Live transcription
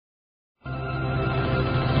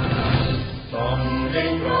សូ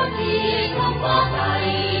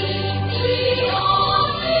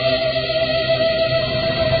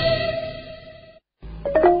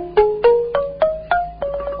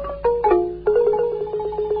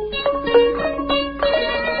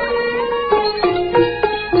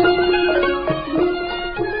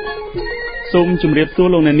មជម្រាបសួរ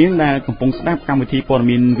លោកអ្នកនាងដែលកំពុងស្ដាប់កម្មវិធីព័ត៌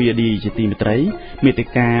មាន VOD ជាទីមេត្រីមេតិ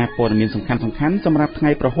ការព័ត៌មានសំខាន់ៗសម្រាប់ថ្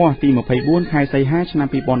ងៃប្រហ័សទី24ខែសីហាឆ្នាំ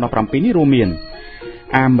2017នេះរួមមាន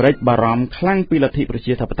អាមេរិកបារម្ភខ្លាំងពីលទ្ធិប្រ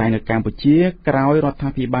ជាធិបតេយ្យនៅកម្ពុជាក្រោយរដ្ឋា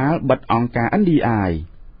ភិបាលបិទអង្គការ NDI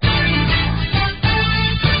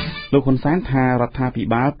លោកហ៊ុនសែនថារដ្ឋាភិ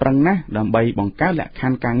បាលប្រឹងណាស់ដើម្បីបង្កើតលក្ខខ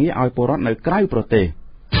ណ្ឌការងារឲ្យពលរដ្ឋនៅក្រៅប្រទេស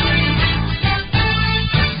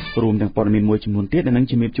រួមទាំងព័ត៌មានមួយចំនួនទៀតដែលនឹង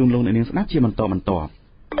ជំរាបជូនលោកអ្នកនាងស្ដាប់ជាបន្ត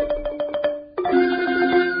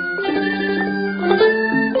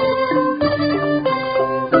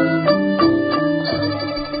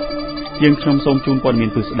យើងខ្ញុំសូមជូនព័ត៌មាន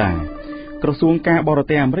ពិស្ដាក្រសួងការបរ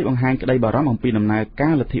ទេសអាមេរិកបង្ហាញក្តីបារម្ភអំពីដំណើរកា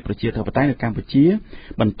រលទ្ធិប្រជាធិបតេយ្យនៅកម្ពុជា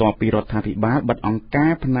បន្ទាប់ពីរដ្ឋាភិបាលបិទអង្គកា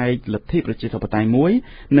រផ្នែកលទ្ធិប្រជាធិបតេយ្យមួយ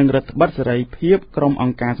និងរដ្ឋបិទសេរីភាពក្រុមអ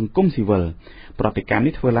ង្គការសង្គមស៊ីវិលប្រតិកម្ម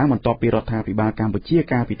នេះធ្វើឡើងបន្ទាប់ពីរដ្ឋាភិបាលកម្ពុជា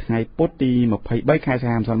កាលពីថ្ងៃពុធទី23ខែសី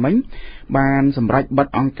ហាម្សិលមិញបានសម្រេចបិទ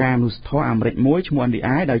អង្គការមនុស្សធម៌អាមេរិកមួយឈ្មោះ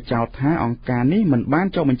NDI ដោយចោទថាអង្គការនេះមិនបាន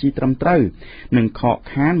ចុះបញ្ជីត្រឹមត្រូវនិងខក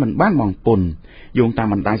ខានមិនបានបង់ពន្ធយោងតាម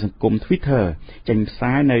បណ្ដាញសង្គម Twitter ចេញផ្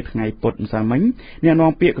សាយនៅថ្ងៃពុធម្សិលមិញអ្នក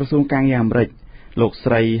នាំពាក្យក្រសួងការងារអាមេរិកលោក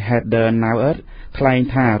ស្រី Heather Nauert ថ្លែង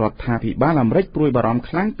ថារដ្ឋាភិបាលអាមេរិកព្រួយបារម្ភ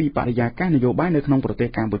ខ្លាំងពីបរិយាកាសនយោបាយនៅក្នុងប្រទេស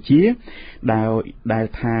កម្ពុជាដែល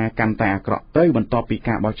ថាកាន់តែអាក្រក់ទៅបន្ទាប់ពី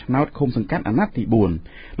ការបោះឆ្នោតឃុំសង្កាត់អាណត្តិទី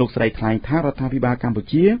4លោកស្រីថ្លែងថារដ្ឋាភិបាលកម្ពុ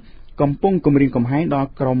ជាកំពុងគំរាមកំហែងដល់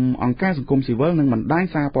ក្រុមអង្គការសង្គមស៊ីវិលនិងបណ្ដាញ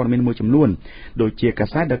សារព័ត៌មានមួយចំនួនដូចជាកា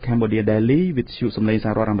សែត The Cambodia Daily វិទ្យុសំឡេងស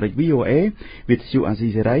ហរដ្ឋអាមេរិក VOA វិទ្យុអាស៊ី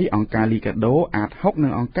សេរីអង្គការ Liga do អាត6និ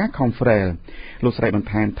ងអង្គការ Khmer លោកស្រីបន្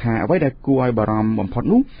ថែមថាអ្វីដែលគួរឲ្យបារម្ភបំផុត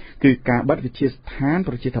នោះគឺការបិទវិទ្យាស្ថាន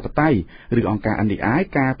ប្រជាធិបតេយ្យឬអង្គការ NDI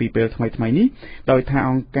កាលពីពេលថ្មីនេះដោយថា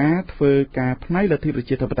អង្គការធ្វើការផ្នែកលទ្ធិប្រ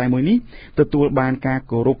ជាធិបតេយ្យមួយនេះទទួលបានការ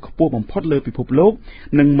គោរពខ្ពស់បំផុតលើពិភពលោក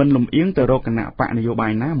និងមិនលំអៀងទៅរកគណៈបកនយោបា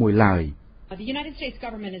យណាមួយឡើយ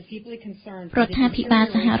រដ្ឋាភិបាល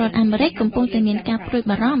សហរដ្ឋអាមេរិកកំពុងតែមានការព្រួយ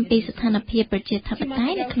បារម្ភពីស្ថានភាពប្រជាធិបតេ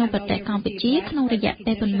យ្យនៅក្នុងប្រទេសកម្ពុជាក្នុងរយៈ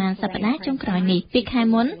ពេលប៉ុន្មានសប្តាហ៍ចុងក្រោយនេះពីខែ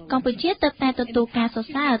មុនកម្ពុជាទើបតែទទួលការសរ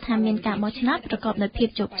សើរថាមានការបោះឆ្នោតប្រកបដោយភាព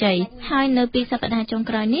ជោគជ័យហើយនៅពីសប្តាហ៍ចុង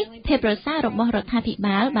ក្រោយនេះភាពប្រសើររបស់រដ្ឋាភិ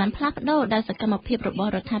បាលបានផ្លាស់ប្ដូរដោយសកម្មភាពរប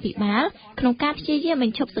ស់រដ្ឋាភិបាលក្នុងការព្យាយាមប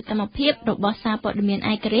ញ្ឈប់សកម្មភាពរបស់សារព័ត៌មាន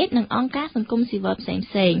ឯករាជ្យនិងអង្គការសង្គមស៊ីវិលផ្សេ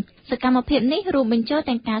ងៗសកម្មភាពនេះរួមបញ្ចូល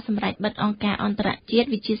ទាំងការសម្រេចបិទអង្គការអន្តរជាតិ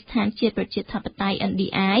វិទ្យាស្ថានជាតិប្រជាធិបតេយ្យ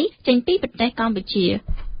NDI ចេញពីប្រទេសកម្ពុជា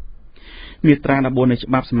មាត្រា14នៃ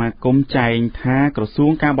ច្បាប់សមាគមចែងថាក្រសួ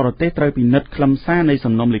ងការបរទេសត្រូវពិនិត្យខ្លឹមសារនៃ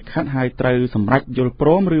សំណុំលិខិតហើយត្រូវសម្រេចយល់ព្រ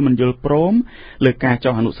មឬមិនយល់ព្រមលើការ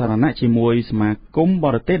ចុះអនុស្សរណៈជាមួយសមាគមប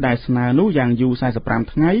រទេសដែលស្នើនោះយ៉ាងយូរ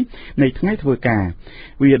45ថ្ងៃនៃថ្ងៃធ្វើការ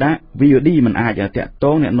VOD មិនអាចតាក់ទ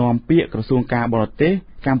ងអ្នកនាំពាក្យក្រសួងការបរទេស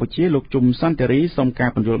កម្ពុជាលោកជុំសន្តិរីសូមការ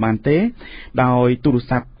ពន្យល់បានទេដោយទូរ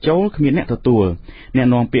ស័ព្ទចូលគ្មានអ្នកទទួលអ្នក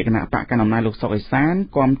នាំពាក្យគណៈបកកណ្ដាលអំណាចលោកសុកអេសាន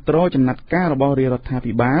គាំទ្រចំណាត់ការរបស់រាជរដ្ឋា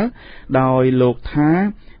ភិបាលដោយលោកថា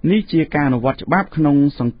នេះជាការអនុវត្តច្បាប់ក្នុង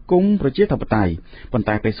សង្គមប្រជាធិបតេយ្យប៉ុន្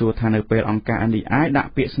តែពេលសួរថានៅពេលអង្គការ NDI ដាក់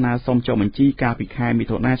ពាក្យស្នើសុំចុះបញ្ជីកាលពីខែមិ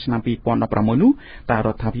ថុនាឆ្នាំ2016នោះតើរ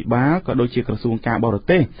ដ្ឋាភិបាលក៏ដូចជាក្រសួងការបរ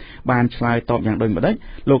ទេសបានឆ្លើយតបយ៉ាងដូចម្តេច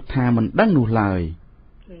លោកថាមិនដឹងនោះឡើយ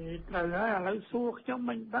ត្រូវហើយឥឡូវសួរខ្ញុំ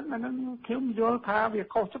មិនដឹងអានឹងខ្ញុំយល់ថាវា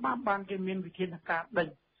ខុសច្បាប់បានគេមានវិធានការដេញ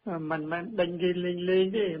មិនមែនដេញគេលេង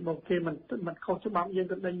ទេបើគេមិនខុសច្បាប់យើង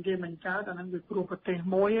ទៅដេញគេមិនកើតអានឹងវាព្រោះប្រទេស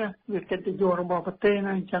មួយវាកិត្តិយសរបស់ប្រទេស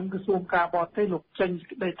ណាអញ្ចឹងក្រសួងការបរទេសលោកចេញសេច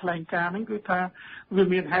ក្តីថ្លែងការណ៍ហ្នឹងគឺថាវា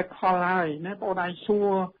មានហេតុផលហើយណាបងឯងសួរ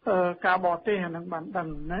ការបរទេសអានឹងបានដឹង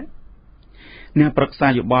ណាអ្នកប្រឹក្សា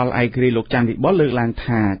យោបល់ឯករាជ្យលោកច័ន្ទវិបុលលើកឡើង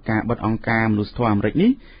ថាការបិទអង្គការមនុស្សធម៌អាមេរិក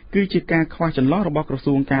នេះគឺជាការខ្វះចន្លោះរបស់ក្រ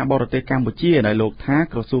សួងការបរទេសកម្ពុជាដែលលោកថា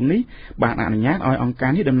ក្រសួងនេះបានអនុញ្ញាតឲ្យអង្គកា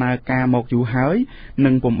រនេះដំណើរការមកយូរហើយ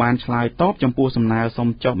និងពុំបានឆ្លើយតបចំពោះសំណើសុំ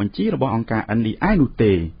ចុះបញ្ជីរបស់អង្គការ NDI នោះ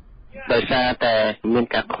ទេដោយសារតែមាន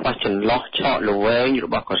ការខ្វះចន្លោះឆក់ល្វែងរ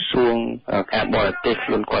បស់ក្រសួងការបរទេសខ្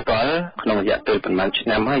លួនគាត់ក្នុងរយៈពេលប្រហែលឆ្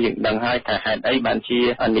នាំហើយយើងដឹងហើយថាហេតុអីបានជា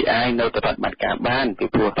NDI នៅតែប្រតិបត្តិការបានពី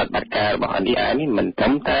ព្រោះប្រតិបត្តិការរបស់ NDI នេះមិនត្រឹ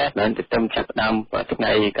មតែចាប់ផ្ដើមថ្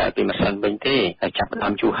ងៃកាលពីម្សិលមិញទេហើយចាប់ផ្ដើ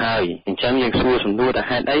មយូរហើយអញ្ចឹងយើងសួរសំណួរថា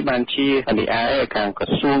ហេតុអីបានជា NDI ខាងក្រ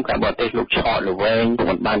សួងការបរទេសលោកឆក់ល្វែង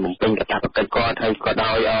មិនបានបំពេញកាតព្វកិច្ចគាត់ហើយក៏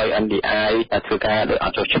ដោយឲ្យ NDI ធ្វើការដោយអ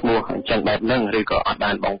ត់ចុះឈ្មោះអញ្ចឹងបែបហ្នឹងឬក៏អត់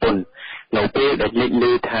បានបង់ពន្ធ នៅពេលដែលលេច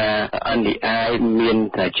ឮថា NDI មាន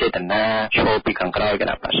ចេតនាចូលពីខាងក្រោយគ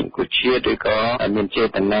ណៈបក្សសង្គ្រោះជាតិឬក៏មានចេ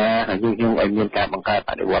តនាញុះញង់ឲ្យមានការបង្កើត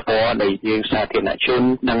បដិវត្តពណ៌ដែលយើងសាធារណជន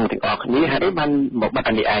ដឹងទាំងអស់គ្នាហើយបានមកបាត់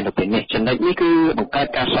NDI នៅពេលនេះចំណុចនេះគឺបង្កើត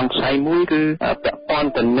ការសង្ស័យមួយគឺពាក់ព័ន្ធ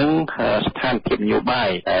ទៅនឹងស្ថានភាពនយោបាយ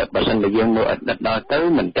បើសិនជាយើងមើលអតីតដល់ទៅ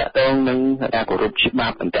មិនតាក់ទងនឹងការគោរពច្បា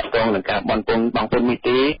ប់មិនតាក់ទងនឹងការបន់ពន្ធនេះ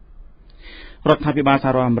ទេរដ្ឋាភិបាលស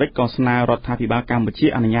ហរដ្ឋអាមេរិកក៏ស្នើរដ្ឋាភិបាលកម្ពុជា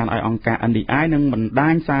អនុញ្ញាតឲ្យអង្គការ NDI និងបណ្ដា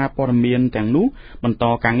ញសារព័ត៌មានទាំងនោះបន្ត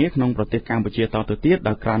ការងារក្នុងប្រទេសកម្ពុជាតទៅទៀត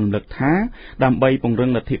ដោយក្រានរំលឹកថាដើម្បីពង្រឹង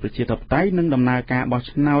លទ្ធិប្រជាធិបតេយ្យនិងដំណើរការបោះ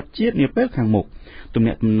ឆ្នោតជាតិនាពេលខាងមុខទំ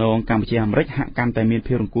នាក់ទំនងកម្ពុជាអាមេរិកហាក់កាន់តែមាន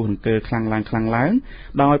ភាពរង្គោះរង្គើខ្លាំងឡើង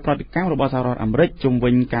ដោយប្រតិកម្មរបស់សហរដ្ឋអាមេរិកជុំវិ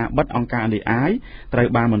ញការបិទអង្គការ NDI ត្រូវ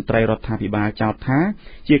បានមន្ត្រីរដ្ឋាភិបាលចោទថា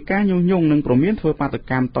ជាការញុះញង់និងព្រមានធ្វើបាត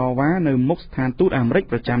កម្មតវ៉ានៅមុខស្ថានទូតអាមេរិក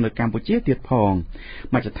ប្រចាំនៅកម្ពុជាទៀតផង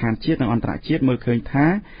មជ្ឈដ្ឋានជាតិនិងអន្តរជាតិមើលឃើញថា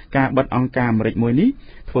ការបិទអង្គការអាមេរិកមួយនេះ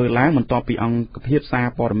ធ្វើឡើងបន្ទាប់ពីអង្គភាពសារ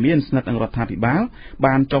ព័ត៌មានស្និទ្ធនឹងរដ្ឋាភិបាល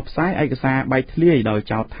បានចុះផ្សាយឯកសារបែកធ្លាយដោយ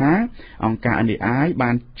ចោទថាអង្គការ NDI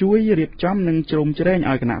បានជួយរៀបចំនិងជ្រោមជ្រែង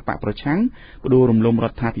ឲ្យគណៈបកប្រឆាំងផ្ដួលរំលំរ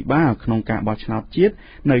ដ្ឋាភិបាលក្នុងការបោះឆ្នោតជាតិ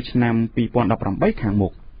នៅឆ្នាំ2018ខាងមុ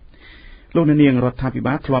ខលោកនាងរដ្ឋាភិ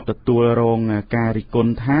បាលធ្លាប់ទទួលរងការរិះគ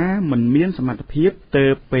ន់ថាមិនមានសមត្ថភាពទៅ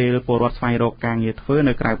ពេលពលរដ្ឋស្វែងរកការងារធ្វើ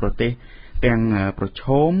នៅក្រៅប្រទេសទាំងប្រឈ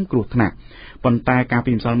មគ្រោះថ្នាក់ប៉ុន្តែការ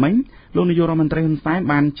ពីម្សិលមិញលោកនាយករដ្ឋមន្ត្រីហ៊ុនសែន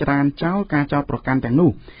បានច្រានចោលការចោទប្រកាន់ទាំង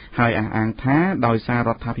នោះហើយអះអាងថាដោយសាររ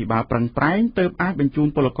ដ្ឋាភិបាលប្រឹងប្រែងទើបអាចបញ្ជូន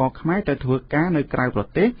ពលករខ្មែរទៅធ្វើការនៅក្រៅប្រ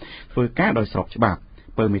ទេសធ្វើការដោយស្របច្បាប់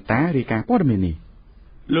ពើមេតារាយការណ៍ព័ត៌មាននេះ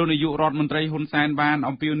លោកនាយករដ្ឋមន្ត្រីហ៊ុនសែនបាន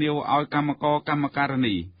អំពាវនាវឲ្យកម្មករកម្មការិ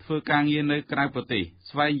នីធ្វើការងារនៅក្រៅប្រទេស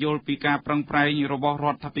ស្វែងយល់ពីការប្រឹងប្រែងរបស់រ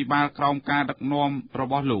ដ្ឋាភិបាលក្រោមការដឹកនាំរ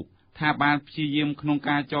បស់លោកថាបានព្យាយាមក្នុង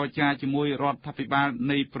ការចរចាជាមួយរដ្ឋាភិបាល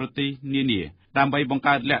នៃប្រទេសនានាដើម្បីបង្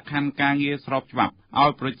កើតលក្ខខណ្ឌការងារស្របច្បាប់ឲ្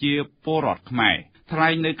យប្រជាពលរដ្ឋខ្មែរថ្លែ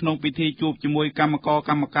ងនៅក្នុងពិធីជួបជាមួយកម្មករ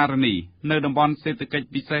កម្មការិនីនៅតំបន់សេដ្ឋកិច្ច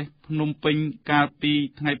ពិសេសភ្នំពេញកាលពី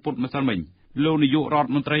ថ្ងៃពុធម្សិលមិញលោកនាយករដ្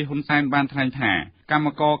ឋមន្ត្រីហ៊ុនសែនបានថ្លែងថាកម្ម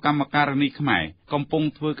ករកម្មការិនីខ្មែរកំពុង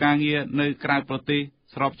ធ្វើការងារនៅក្រៅប្រទេស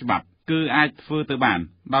ស្របច្បាប់គឺអាចធ្វើទៅបាន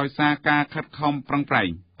ដោយសារការខិតខំប្រឹងប្រែង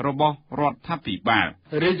របស់រដ្ឋាភិបាល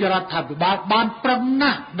រាជរដ្ឋាភិបាលបានប្រឹង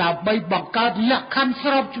ណាស់ដើម្បីបង្កើតលក្ខខណ្ឌ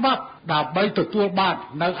ស្របច្បាប់ដើម្បីទទួលបាន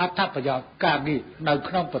នៅអត្ថប្រយោជន៍ការងារនៅ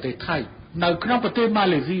ក្នុងប្រទេសថៃនៅក្នុងប្រទេសម៉ា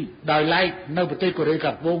ឡេស៊ីដោយឡែកនៅប្រទេសកូរ៉េ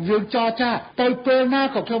ខាងត្បូងយើងចរចាទៅពេលណា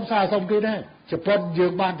ក៏ខ្ញុំសារសុំគេដែរជប៉ុនយើ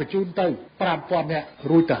ងបានបញ្ជូនទៅ 5,000 នាក់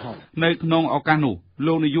រួចទៅហើយនៅក្នុងឱកាសនោះ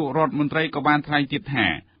លោកនាយករដ្ឋមន្ត្រីក៏បានថ្លែងទៀតថា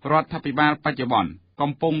រដ្ឋាភិបាលបច្ចុប្បន្ន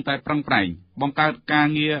កំពុងតែប្រឹងប្រែងបង្កើតការ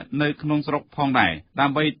ងារនៅក្នុងស្រុកផងដែរដើ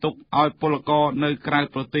ម្បីទុកឲ្យពលករនៅក្រៅ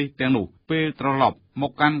ប្រទេសទាំងនោះពេលត្រឡប់ម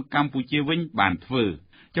កកាន់កម្ពុជាវិញបានធ្វើ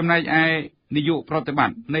ចំណែកឯនាយកប្រតិប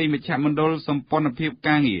ត្តិនៃមជ្ឈមណ្ឌលសម្ព័ន្ធភាព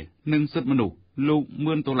ការងារនិងសិទ្ធិមនុស្សលោក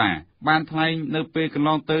មឿនដុល្លារបានថ្លែងនៅពេលកន្ល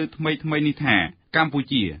ងទៅថ្មីនេះថាកម្ពុ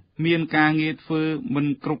ជាមានការងារធ្វើមិន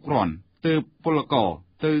គ្រប់គ្រាន់ទើបពលករ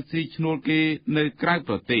ទៅស៊ីឈ្នួលគេនៅក្រៅ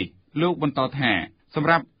ប្រទេសលោកបន្តថាសម្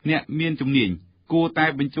រាប់អ្នកមានជំនាញគួរតែ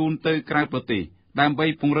បញ្ជូនទៅក្រៅប្រទេសដើម្បី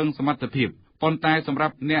ពង្រឹងសមត្ថភាពប៉ុន្តែសម្រា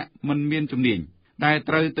ប់អ្នកមិនមានជំនាញដែល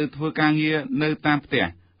ត្រូវទៅធ្វើការងារនៅតាមផ្ទះ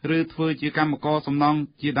ឬធ្វើជាកម្មករសំណង់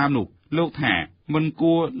ជាដើមនោះលោកថាមិន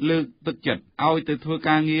គួរលើកទឹកចិត្តឲ្យទៅធ្វើ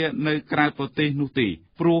ការងារនៅក្រៅប្រទេសនោះទេ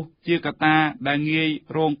ព្រោះជាកត្តាដែលងាយ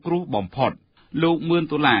រងគ្រោះបំផុតលោកមឿន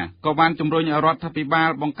ដុល្លារក៏បានជំរុញឲ្យរដ្ឋាភិបាល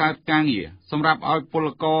បង្កើតការងារសម្រាប់ឲ្យពល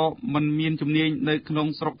ករមិនមានជំនាញនៅក្នុង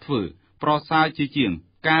ស្រុកធ្វើប្រសើរជាជាង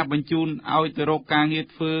ការបញ្ជូនឲ្យទៅរកការងារ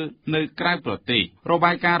ធ្វើនៅក្រៅប្រទេសរ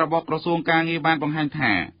បាយការណ៍របស់ក្រសួងការងារបានបង្ហាញ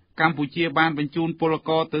ថាកម្ពុជាបានបញ្ជូនពល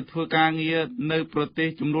ករទៅធ្វើការងារនៅប្រទេស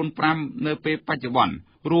ចំនួន5នៅពេលបច្ចុប្បន្ន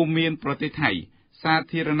រួមមានប្រទេសថៃសា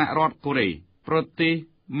ធារណរដ្ឋកូរ៉េប្រទេស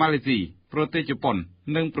ម៉ាឡេស៊ីប្រទេសជប៉ុន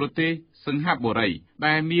និងប្រទេសសិង្ហបុរី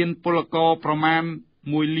ដែលមានពលករប្រមាណ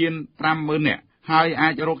 1,50,000 នាក់ហើយអា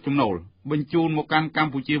ចរកចំណូលបញ្ជូនមកកាន់ក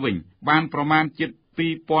ម្ពុជាវិញបានប្រមាណជិត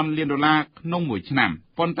$2,000 លានក្នុងមួយឆ្នាំ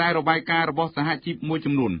ប៉ុន្តែរបាយការណ៍របស់សហជីពមួយ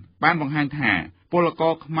ចំនួនបានបង្ហាញថាពលក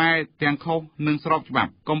រខ្មែរទាំងខុសនិងស្របច្បា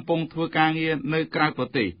ប់កំពុងធ្វើការងារនៅក្រៅប្រ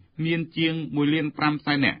ទេសមានជាង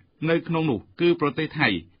 1,500,000 នាក់នៅក្នុងនោះគឺប្រទេសថៃ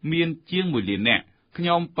មានជាង 1 លាននាក់ខ្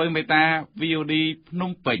ញុំពៅមេតា VOD ភ្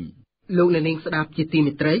នំពេញលោកអ្នកនាងស្ដាប់ជាទី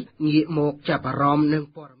មេត្រីងាកមកចាប់អារម្មណ៍នឹង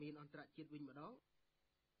ព័ត៌មានអន្តរជាតិវិញម្ដង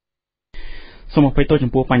សូមអភ័យទោស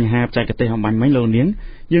ចំពោះបញ្ហាបច្ចេកទេសអំបញ្ញមិញលោកនាង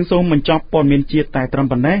យើងសូមបញ្ចប់ព័ត៌មានជាតិតែត្រឹម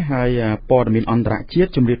ប៉ុណ្ណេះហើយព័ត៌មានអន្តរជាតិ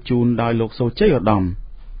ជម្រាបជូនដោយលោកសូជ័យឧត្តម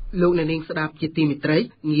លោកអ្នកនាងស្ដាប់ជាទីមេត្រី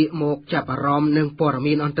ងាកមកចាប់អារម្មណ៍នឹងព័ត៌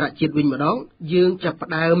មានអន្តរជាតិវិញម្ដងយើងចាប់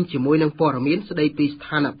ផ្ដើមជាមួយនឹងព័ត៌មានស្ដីពីស្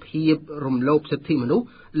ថានភាពរំលោភសិទ្ធិមនុស្ស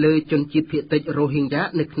លើជនជាតិភាគតិចរ៉ូហីងយ៉ា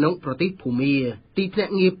នៅក្នុងប្រទេសភូមាទីភ្នា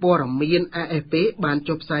ក់ងារព័ត៌មាន AFP បាន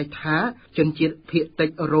ចុះផ្សាយថាជនជាតិភាគតិច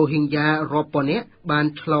រ៉ូហីងយ៉ារាប់ពាន់នាក់បាន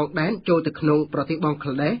ឆ្លងដែនចូលទៅក្នុងប្រទេសបង់ក្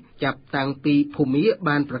លាដេសចាប់តាំងពីភូមា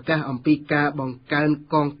បានប្រកាសអំពីការបង្កើន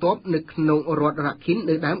កងទ័ពនៅក្នុងរដ្ឋរ៉ាខិន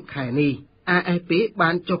នៅដើមខែនេះAFP បា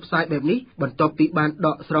នចុះផ្សាយបែបនេះបន្ទាប់ពីបានដ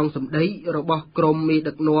កស្រង់សម្ដីរបស់ក្រុមមេ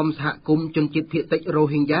ដឹកនាំសហគមន៍ជនជាតិភាគតិចរ៉ូ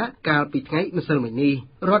ហីងយ៉ាកាលពីថ្ងៃម្សិលមិញនេះ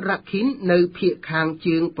រដ្ឋរ៉ាខិននៅភាគខាង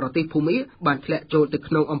ជើងប្រទេសភូមាបានធ្លាក់ចូលទៅ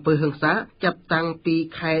ក្នុងអំពើហិង្សាចាប់តាំងពី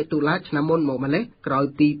ខែតុលាឆ្នាំមុនមកម្លេះក្រោយ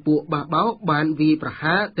ពីពួកបះបោរបានវាយប្រ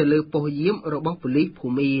ហារទៅលើប៉ុស្តិ៍យាមរបស់ប៉ូលីសភូ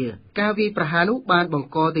មាការវាយប្រហារនោះបានបង្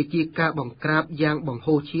កទៅជាការបង្ក្រាបយ៉ាងបង្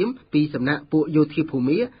ហូរឈាមពីសំណាក់ពួកយោធាភូ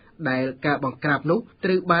មាដែលការបង្ក្រាបនោះត្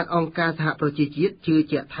រូវបានអង្គការសហប្រជាជាតិជឿ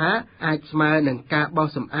ជាក់ថាអាចស្មើនឹងការបោស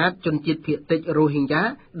សម្អាតជនជាតិភាគតិចរ៉ូហីងយ៉ា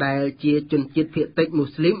ដែលជាជនជាតិភាគតិចមូ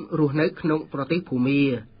ស្លីមរស់នៅក្នុងប្រទេសភូមា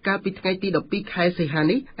កាលពីថ្ងៃទី12ខែសីហា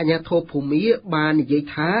នេះអាជ្ញាធរភូមាបាននិយាយ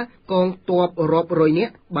ថាកងទ័ពរាប់រយនា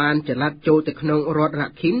ក់បានចល័តចូលទៅក្នុងរដ្ឋរ៉ា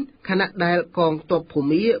ខិនខណៈដែលកងទ័ពភូ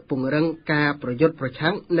មាពង្រឹងការប្រយុទ្ធប្រ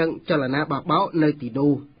ឆាំងនឹងចលនាបះបោរនៅទី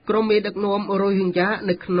នោះក្រុមមេដឹកនាំរ៉ូហីងយ៉ា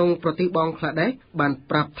នៅក្នុងប្រទេសបង់ក្លាដេសបាន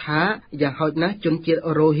ប្រាប់ថាយ៉ាងហោចណាស់ជនជាតិ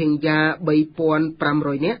រ៉ូហីងយ៉ា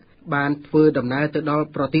 3,500 នាក់បានធ្វើដំណើរទៅដល់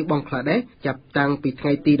ប្រទេសបង់ក្លាដេសចាប់តាំងពីថ្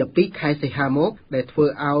ងៃទី12ខែសីហាមកដែលធ្វើ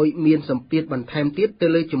ឲ្យមានសម្ពាធបន្ថែមទៀតទៅ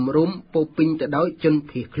លើជំរំពោពេញទៅដោយជន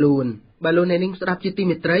ភៀសខ្លួនបាទលោកអ្នកនាងស្ដាប់ជាទី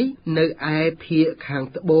មេត្រីនៅឯភាគខាង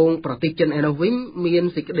ត្បូងប្រទេសចិនឯនោះវិញមាន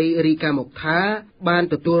សេចក្តីរាយការណ៍មកថាបាន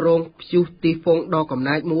ទទួលរងព្យុះទីហ្វុងដ៏កំ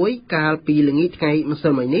ណាចមួយកាលពីល្ងាចថ្ងៃម្សិ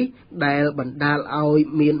លមិញនេះដែលបណ្ដាលឲ្យ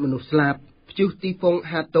មានមនុស្សស្លាប់ព្យុះទីហ្វុង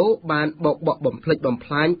ហាតូបានបោកបក់បំផ្លិចបំ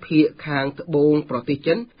ផ្លាញភាគខាងត្បូងប្រទេស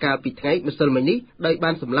ចិនកាលពីថ្ងៃម្សិលមិញនេះដោយបា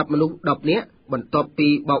នសម្លាប់មនុស្ស10នាក់បន្ទាប់ពី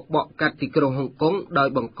បោកបក់កាត់ទីក្រុងហុងកុងដោយ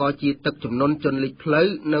បង្កជាទឹកជំនន់ជន់លិចផ្លូវ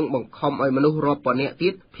និងបង្ខំឲ្យមនុស្សរាប់ពាន់នាក់ទៀ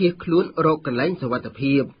តភៀសខ្លួនរកកន្លែងសុវត្ថិ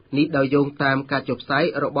ភាពនេះដោយយោងតាមការចុះផ្សាយ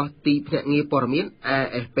របស់ទីភ្នាក់ងារព័ត៌មាន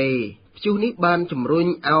AFP ព្យុះនេះបានជំរុញ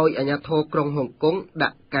ឲ្យអាជ្ញាធរក្រុងហុងកុងដា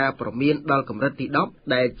ក់ការព្រមានដល់កម្រិតទី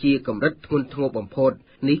10ដែលជាកម្រិតធ្ងន់ធ្ងរបំផុត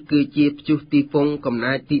នេះគឺជាព្យុះទីហ្វុងកំ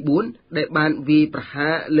ណាចទី4ដែលបានវាយប្រហា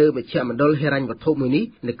រលើមជ្ឈមណ្ឌលហិរញ្ញវត្ថុមួយនេះ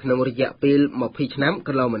នៅក្នុងរយៈពេល20ឆ្នាំក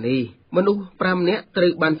ន្លងមកនេះមនុស្ស5នាក់ត្រូ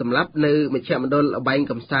វបានសម្លាប់នៅមជ្ឈមណ្ឌលល្បែង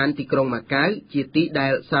កម្សាន្តទីក្រុងម៉ាកាវជាទីដែ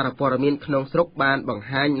លសារព័ត៌មានក្នុងស្រុកបានបង្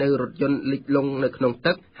ហាញនៅរថយន្តលិចលង់នៅក្នុង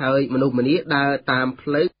ទឹកហើយមនុស្សម្នាដើរតាមផ្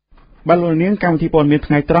លូវបាទលោកនាងកម្មវិធីព័ត៌មាន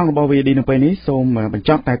ថ្ងៃត្រង់របស់ VOD នៅពេលនេះសូមបញ្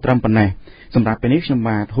ចប់តែត្រឹមប៉ុណ្ណេះសម្រាប់ពេលនេះខ្ញុំ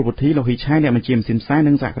បាទហូតវុធីលោកហ៊ីឆាយអ្នកបញ្ជាម៉ាស៊ីនផ្សាយ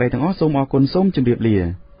និងសហការីទាំងអស់សូមអរគុណសូមជម្រាបលា